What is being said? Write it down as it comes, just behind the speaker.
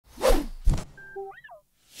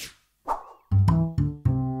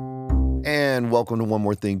and welcome to One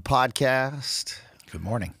More Thing podcast. Good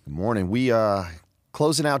morning. Good morning. We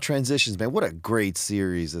closing out transitions, man. What a great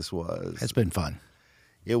series this was. It's been fun.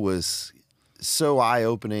 It was so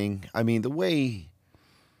eye-opening. I mean, the way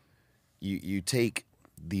you take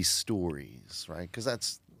these stories, right? Because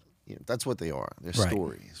that's what they are. They're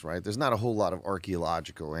stories, right? There's not a whole lot of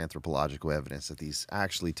archaeological, anthropological evidence that these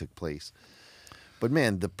actually took place. But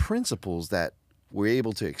man, the principles that we're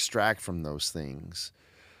able to extract from those things,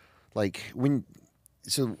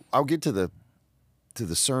 so I'll get to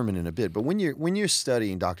the sermon in a bit. But when you're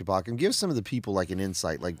studying Dr. Baucom, give some of the people like an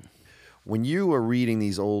insight. Like when you are reading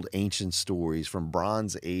these old ancient stories from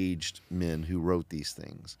Bronze Aged men who wrote these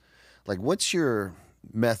things, like what's your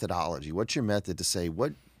methodology? What's your method to say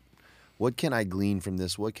what can I glean from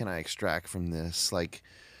this? What can I extract from this? Like,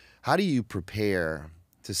 how do you prepare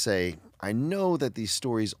to say, I know that these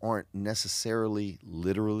stories aren't necessarily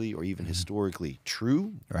literally or even historically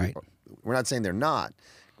true. Right. We're not saying they're not.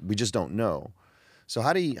 We just don't know. So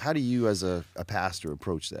how do you as a pastor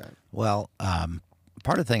approach that? Well,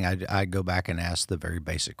 part of the thing, I go back and ask the very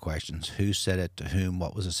basic questions. Who said it to whom?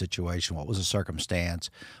 What was the situation? What was the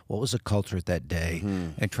circumstance? What was the culture at that day?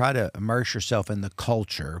 And try to immerse yourself in the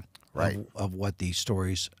culture of what these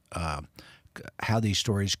stories, how these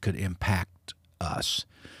stories could impact us.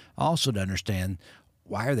 Also to understand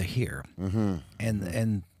why are they here?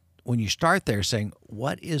 And when you start there saying,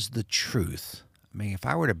 what is the truth? I mean, if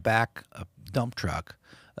I were to back a dump truck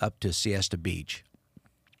up to Siesta Beach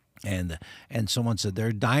and someone said, there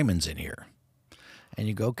are diamonds in here. And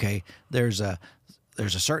you go, okay, there's a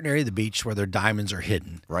certain area of the beach where their diamonds are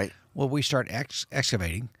hidden. Right. Well, we start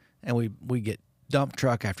excavating, and we get dump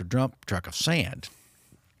truck after dump truck of sand.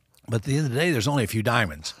 But at the end of the day, there's only a few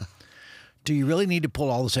diamonds. Do you really need to pull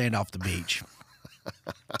all the sand off the beach?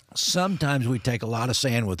 Sometimes we take a lot of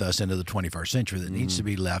sand with us into the 21st century that needs to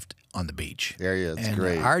be left on the beach. There you go. That's and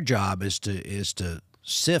great. Our job is to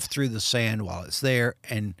sift through the sand while it's there,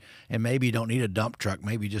 and maybe you don't need a dump truck.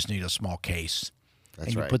 Maybe you just need a small case. That's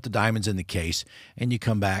and you right. put the diamonds in the case, and you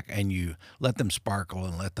come back and you let them sparkle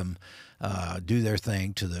and let them do their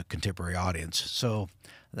thing to the contemporary audience. So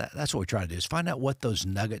that's what we try to do, is find out what those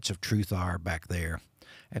nuggets of truth are back there.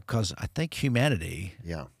 Because I think humanity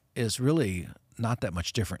is really not that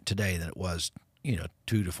much different today than it was,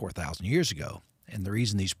 2,000 to 4,000 years ago. And the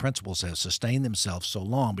reason these principles have sustained themselves so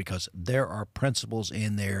long, because there are principles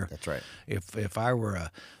in there. That's right. If I were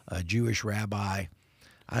a Jewish rabbi,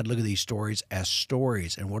 I'd look at these stories as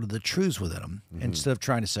stories and what are the truths within them, instead of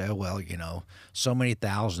trying to say, oh, well, so many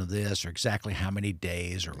thousand of this or exactly how many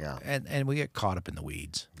days. And we get caught up in the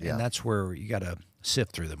weeds. Yeah. And that's where you got to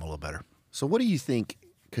sift through them a little better. So what do you think?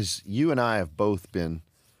 Because you and I have both been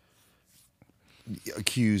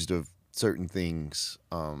accused of certain things,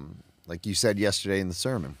 like you said yesterday in the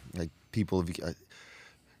sermon. Like people have,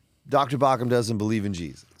 Dr. Baucom doesn't believe in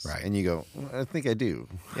Jesus, right? And you go, I think I do.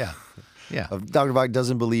 Yeah. Dr. Baucom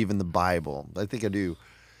doesn't believe in the Bible. I think I do.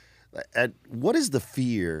 What is the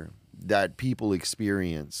fear that people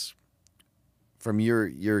experience from your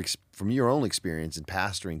own experience in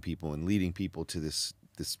pastoring people and leading people to this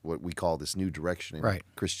what we call this new direction in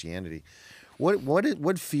Christianity?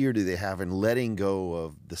 What fear do they have in letting go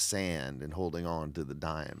of the sand and holding on to the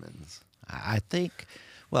diamonds? I think,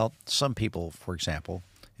 well, some people, for example,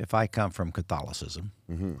 if I come from Catholicism,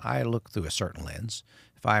 I look through a certain lens.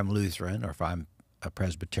 If I'm Lutheran, or if I'm a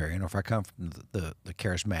Presbyterian, or if I come from the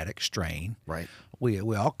charismatic strain, we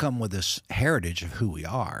all come with this heritage of who we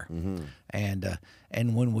are, and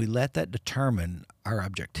when we let that determine our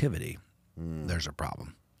objectivity, there's a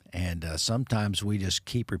problem. And sometimes we just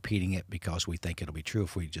keep repeating it because we think it'll be true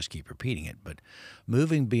if we just keep repeating it. But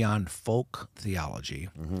moving beyond folk theology,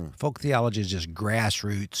 folk theology is just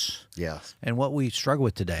grassroots. Yes. And what we struggle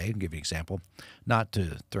with today, I'll give you an example, not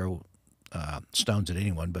to throw stones at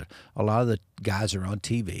anyone, but a lot of the guys are on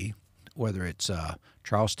TV, whether it's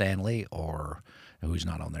Charles Stanley or who's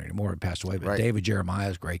not on there anymore, passed away, but David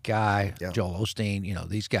Jeremiah is a great guy. Joel Osteen,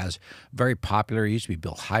 these guys, very popular. It used to be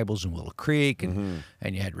Bill Hybels in Willow Creek, and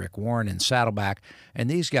you had Rick Warren in Saddleback, and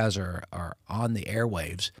these guys are on the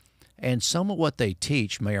airwaves, and some of what they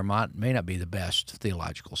teach may not be the best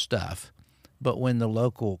theological stuff, but when the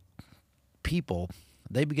local people,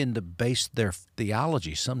 they begin to base their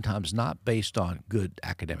theology sometimes not based on good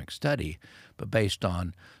academic study, but based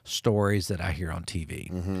on stories that I hear on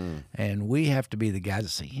TV. And we have to be the guys that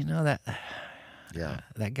say,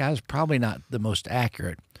 that guy's probably not the most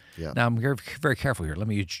accurate. Now, I'm very, very careful here. Let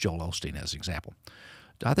me use Joel Osteen as an example.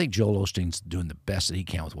 I think Joel Osteen's doing the best that he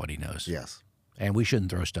can with what he knows. Yes. And we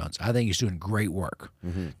shouldn't throw stones. I think he's doing great work.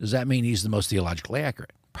 Does that mean he's the most theologically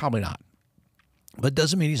accurate? Probably not. But it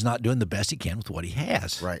doesn't mean he's not doing the best he can with what he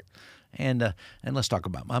has. Right. And let's talk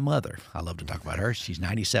about my mother. I love to talk about her. She's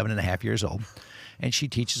 97 and a half years old, and she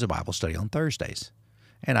teaches a Bible study on Thursdays.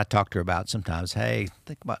 And I talk to her about sometimes, hey,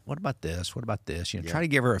 think about, what about this? What about this? You know, try to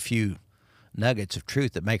give her a few nuggets of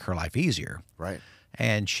truth that make her life easier. Right.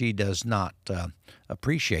 And she does not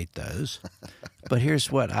appreciate those. But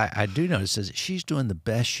here's what I do notice is that she's doing the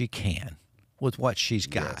best she can with what she's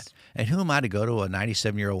got. Yes. And who am I to go to a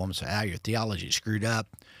 97-year-old woman and say, your theology is screwed up.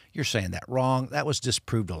 You're saying that wrong. That was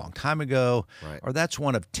disproved a long time ago. Right. Or that's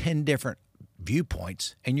one of 10 different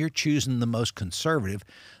viewpoints, and you're choosing the most conservative,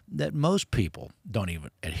 that most people don't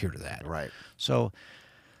even adhere to that. Right. So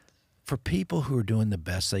for people who are doing the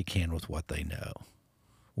best they can with what they know,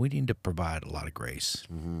 we need to provide a lot of grace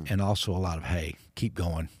and also a lot of, hey, keep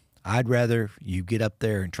going. I'd rather you get up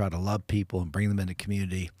there and try to love people and bring them into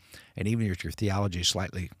community, and even if your theology is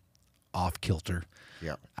slightly off kilter,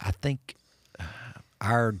 Yeah. I think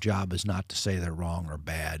our job is not to say they're wrong or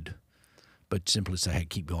bad, but simply say, hey,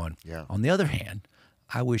 keep going. Yeah. On the other hand,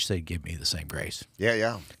 I wish they'd give me the same grace. Yeah.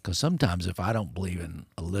 Yeah. Because sometimes if I don't believe in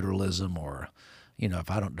a literalism, or, you know,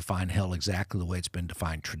 if I don't define hell exactly the way it's been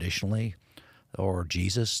defined traditionally, or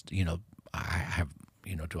Jesus, you know, I have,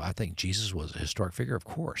 you know, do I think Jesus was a historic figure? Of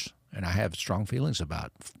course. And I have strong feelings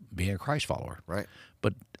about being a Christ follower. Right.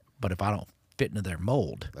 But if I don't fit into their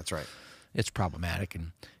mold, That's right. it's problematic.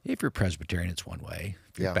 And if you're Presbyterian, it's one way.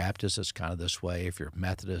 If you're Yeah. Baptist, it's kind of this way. If you're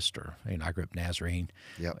Methodist, or, you know, I grew up Nazarene,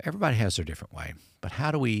 Yep. everybody has their different way. But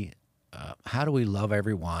how do we love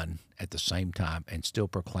everyone at the same time and still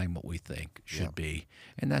proclaim what we think should Yep. be?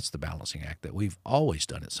 And that's the balancing act that we've always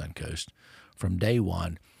done at Suncoast from day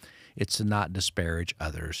one. It's to not disparage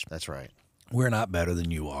others. That's right. We're not better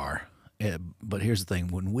than you are. But here's the thing.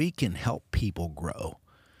 When we can help people grow,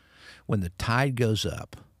 when the tide goes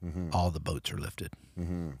up, all the boats are lifted.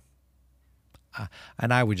 And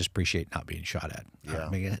I would just appreciate not being shot at. Yeah. I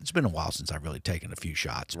mean, it's been a while since I've really taken a few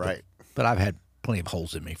shots. Right. But I've had plenty of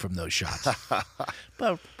holes in me from those shots.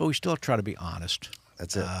 but we still try to be honest.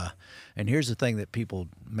 That's it. And here's the thing that people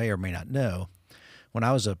may or may not know. When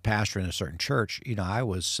I was a pastor in a certain church, you know, I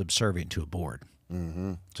was subservient to a board.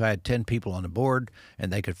 So I had 10 people on the board,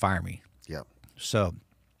 and they could fire me. Yep. So,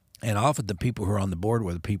 and often the people who are on the board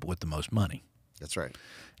were the people with the most money. That's right.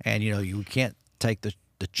 And, you know, you can't take the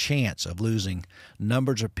chance of losing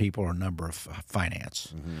numbers of people or number of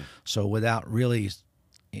finance. So without really,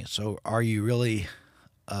 so are you really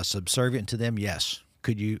subservient to them? Yes.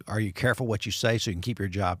 Are you careful what you say so you can keep your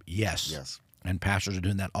job? Yes. Yes. And pastors are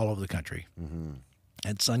doing that all over the country.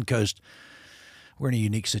 At Suncoast, we're in a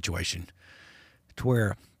unique situation to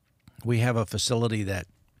where we have a facility that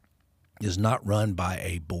is not run by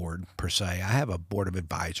a board per se. I have a board of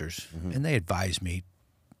advisors, and they advise me.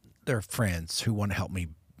 They're friends who want to help me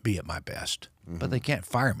be at my best, but they can't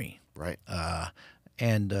fire me. Right. I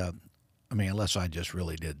mean, unless I just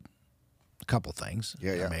really did a couple things.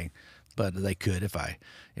 Yeah, yeah. I mean, but they could if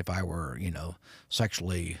I were, you know,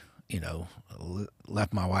 sexually, you know,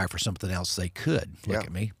 left my wife or something else, they could look Yeah.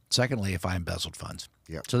 at me. Secondly, if I embezzled funds.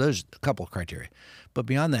 Yeah. So there's a couple of criteria. But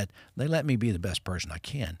beyond that, they let me be the best person I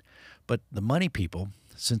can. But the money people,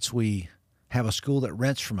 since we have a school that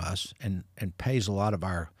rents from us and pays a lot of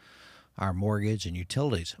our mortgage and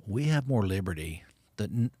utilities, we have more liberty that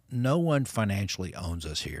no one financially owns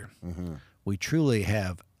us here. We truly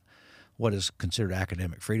have what is considered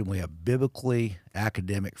academic freedom. We have biblically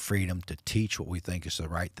academic freedom to teach what we think is the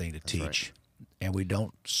right thing to teach. And we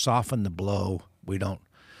don't soften the blow. We don't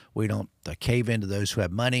cave into those who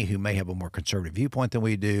have money, who may have a more conservative viewpoint than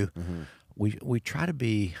we do. We try to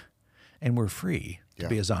be, and we're free to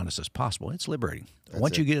be as honest as possible. It's liberating.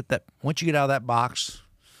 Once you get out of that box,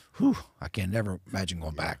 whew, I can never imagine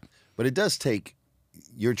going back. But it does take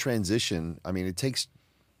your transition. I mean, it takes,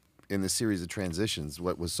 in the series of transitions,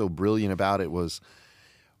 what was so brilliant about it was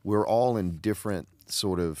we're all in different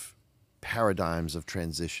sort of paradigms of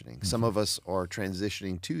transitioning. Some of us are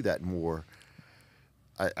transitioning to that more,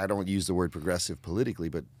 I don't use the word progressive politically,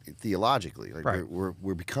 but theologically. Like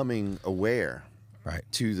we're becoming aware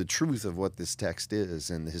to the truth of what this text is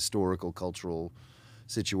and the historical, cultural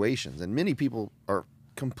situations. And many people are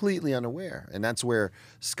completely unaware. And that's where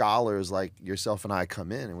scholars like yourself and I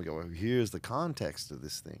come in and we go, well, here's the context of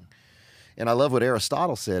this thing. And I love what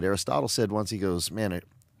Aristotle said. Aristotle said once, he goes, man,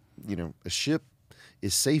 a ship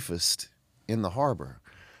is safest in the harbor,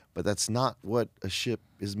 but that's not what a ship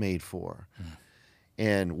is made for.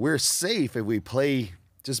 And we're safe if we play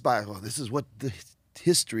just by, well, this is what the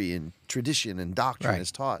history and tradition and doctrine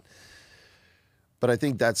is taught. But I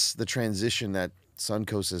think that's the transition that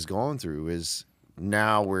Suncoast has gone through is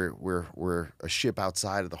now we're a ship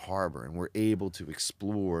outside of the harbor, and we're able to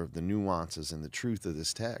explore the nuances and the truth of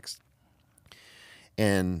this text.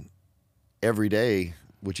 And every day,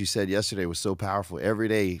 what you said yesterday was so powerful. Every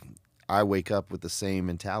day I wake up with the same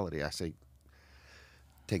mentality. I say,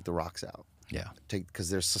 take the rocks out. Yeah. Because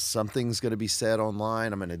there's something's going to be said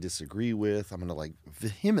online I'm going to disagree with. I'm going to like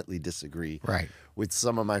vehemently disagree with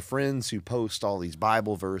some of my friends who post all these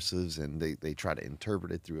Bible verses, and they try to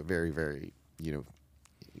interpret it through a very, very,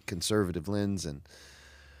 conservative lens.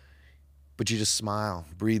 But you just smile,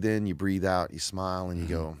 breathe in, you breathe out, you smile, and you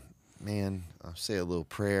go, man, I'll say a little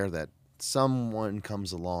prayer that someone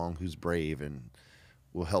comes along who's brave and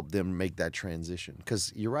will help them make that transition.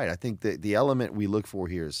 Because you're right. I think that the element we look for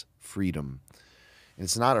here is freedom. And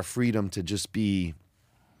it's not a freedom to just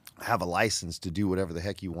have a license to do whatever the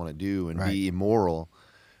heck you want to do and be immoral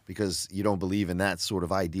because you don't believe in that sort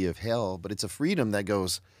of idea of hell. But it's a freedom that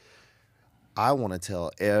goes, I want to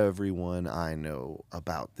tell everyone I know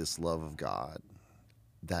about this love of God,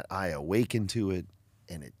 that I awaken to it,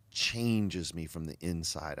 and it changes me from the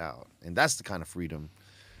inside out. And that's the kind of freedom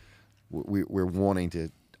we're wanting to,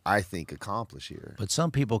 I think, accomplish here. But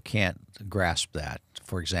some people can't grasp that.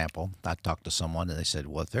 For example, I talked to someone and they said,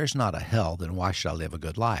 well, if there's not a hell, then why should I live a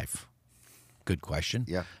good life? Good question.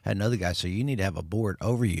 Yeah. Had another guy say, you need to have a board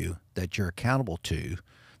over you that you're accountable to,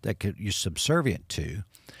 that you're subservient to,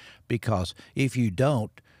 because if you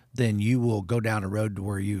don't, then you will go down a road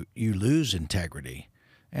where you lose integrity.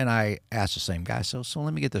 And I asked the same guy, so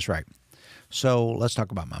let me get this right. So let's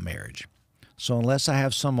talk about my marriage. So unless I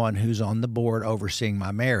have someone who's on the board overseeing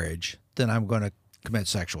my marriage, then I'm going to commit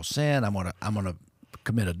sexual sin. I'm going to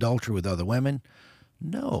commit adultery with other women.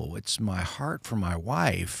 No, it's my heart for my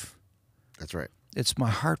wife. That's right. It's my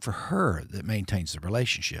heart for her that maintains the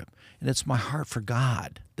relationship. And it's my heart for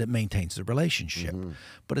God that maintains the relationship.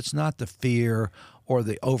 But it's not the fear or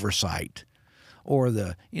the oversight or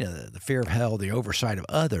the fear of hell, the oversight of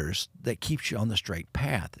others that keeps you on the straight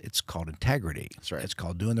path. It's called integrity. That's right. It's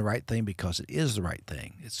called doing the right thing because it is the right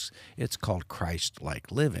thing. It's called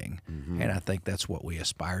Christ-like living. And I think that's what we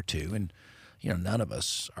aspire to. And none of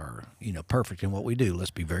us are perfect in what we do.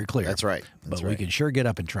 Let's be very clear. That's right. But we can sure get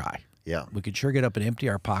up and try. Yeah. We can sure get up and empty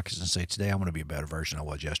our pockets and say, today I'm going to be a better version I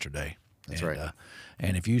was yesterday. That's right.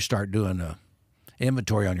 And if you start doing an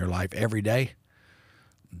inventory on your life every day,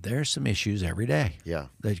 there's some issues every day. Yeah.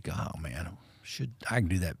 That you go, oh man, I can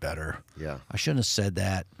do that better. Yeah. I shouldn't have said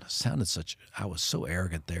that. I was so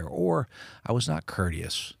arrogant there, or I was not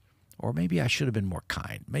courteous, or maybe I should have been more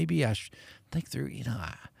kind. Maybe I should think through,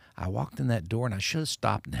 I walked in that door and I should have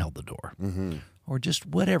stopped and held the door. Or just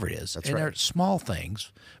whatever it is. That's and right. they're small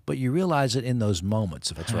things, but you realize it in those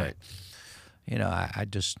moments of That's right.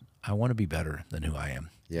 I want to be better than who I am.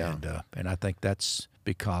 Yeah. And I think that's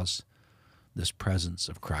because this presence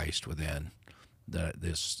of Christ within,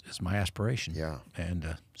 this is my aspiration. Yeah.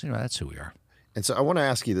 And so that's who we are. And so I want to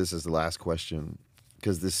ask you this as the last question,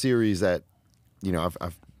 because the series that,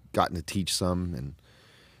 I've gotten to teach some,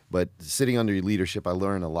 but sitting under your leadership, I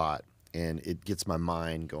learn a lot, and it gets my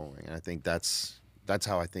mind going. And I think that's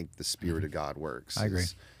how I think the Spirit of God works. I agree.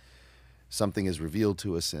 Something is revealed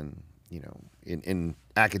to us, and in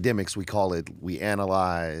academics we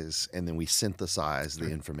analyze and then we synthesize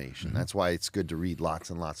the information. That's why it's good to read lots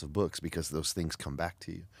and lots of books, because those things come back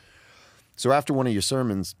to you. So after one of your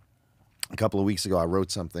sermons a couple of weeks ago, I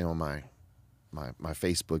wrote something on my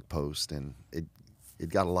Facebook post, and it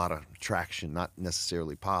got a lot of traction, not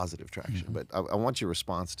necessarily positive traction, but I want your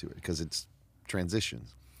response to it because it's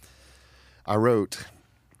transitions. I wrote,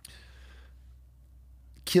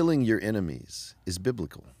 killing your enemies is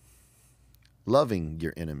biblical. Loving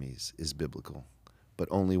your enemies is biblical, but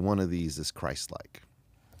only one of these is Christ-like.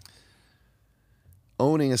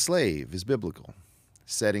 Owning a slave is biblical.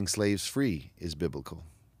 Setting slaves free is biblical,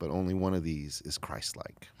 but only one of these is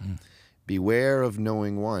Christ-like. Beware of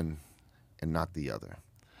knowing one and not the other.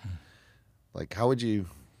 Like, how would you?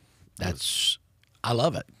 I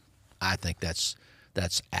love it. I think that's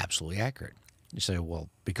absolutely accurate. You say, well,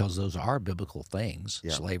 because those are biblical things,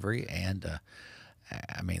 slavery, and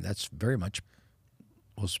that's very much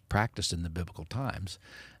was practiced in the biblical times.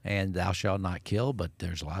 And thou shalt not kill, but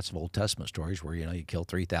there's lots of Old Testament stories where you kill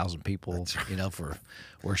 3,000 people, for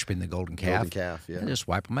worshiping the golden calf. And just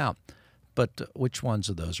wipe them out. But which ones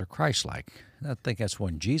of those are Christ-like? And I think that's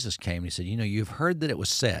when Jesus came and he said, you've heard that it was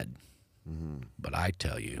said, but I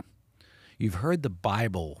tell you, you've heard the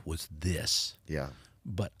Bible was this,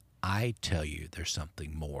 but I tell you there's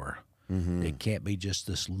something more. It can't be just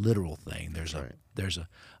this literal thing. There's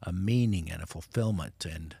a meaning and a fulfillment.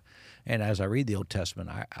 And as I read the Old Testament,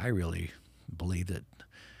 I really believe that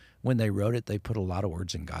when they wrote it, they put a lot of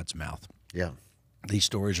words in God's mouth. Yeah. These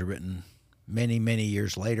stories are written many, many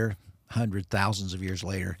years later, thousands of years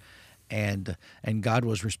later, and God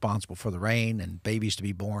was responsible for the rain and babies to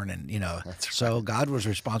be born, and so God was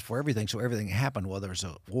responsible for everything. So everything happened. Well, there was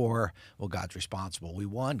a war. Well, God's responsible. We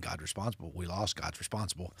won. God's responsible. We lost. God's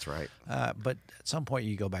responsible. That's right. But at some point,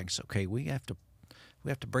 you go back and say, okay, we have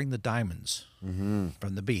to bring the diamonds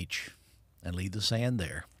from the beach and leave the sand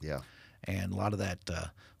there. Yeah. And a lot of that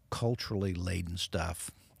culturally laden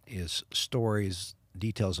stuff is stories,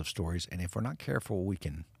 details of stories, and if we're not careful, we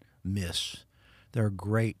can miss. There are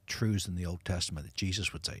great truths in the Old Testament that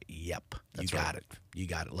Jesus would say, yep, you got it. You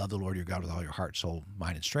got it. Love the Lord your God with all your heart, soul,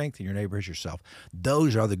 mind, and strength, and your neighbor as yourself.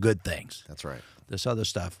 Those are the good things. That's right. This other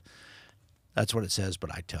stuff, that's what it says,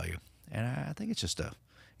 but I tell you. And I think it's just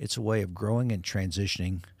it's a way of growing and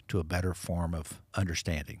transitioning to a better form of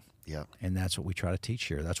understanding. Yeah. And that's what we try to teach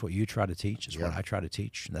here. That's what you try to teach. It's what I try to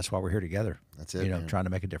teach. And that's why we're here together. That's it, man. Trying to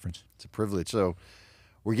make a difference. It's a privilege. So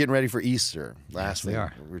we're getting ready for Easter. Yes, we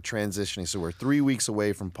are. We're transitioning. So we're 3 weeks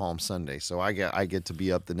away from Palm Sunday. So I get to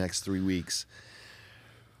be up the next 3 weeks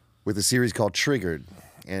with a series called Triggered.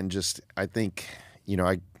 And I think,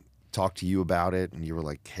 I talked to you about it, and you were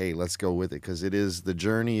like, hey, let's go with it, because it is the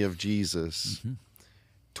journey of Jesus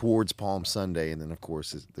towards Palm Sunday, and then, of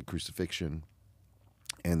course, the crucifixion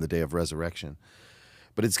and the day of resurrection.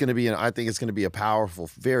 But it's going to be, I think it's going to be a powerful,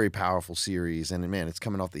 very powerful series. And man, it's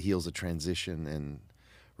coming off the heels of transition, and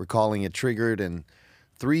we're calling it Triggered. And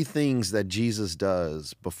 3 things that Jesus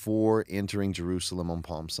does before entering Jerusalem on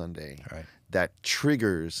Palm Sunday that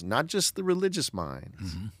triggers not just the religious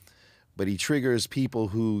minds, but he triggers people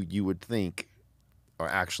who you would think are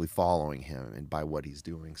actually following him and by what he's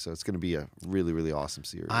doing. So it's going to be a really, really awesome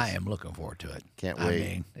series. I am looking forward to it. Can't wait. I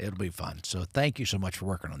mean, it'll be fun. So thank you so much for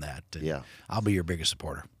working on that. And yeah. I'll be your biggest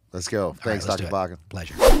supporter. Let's go. Thanks, right, Dr. Baucom.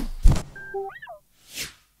 Pleasure.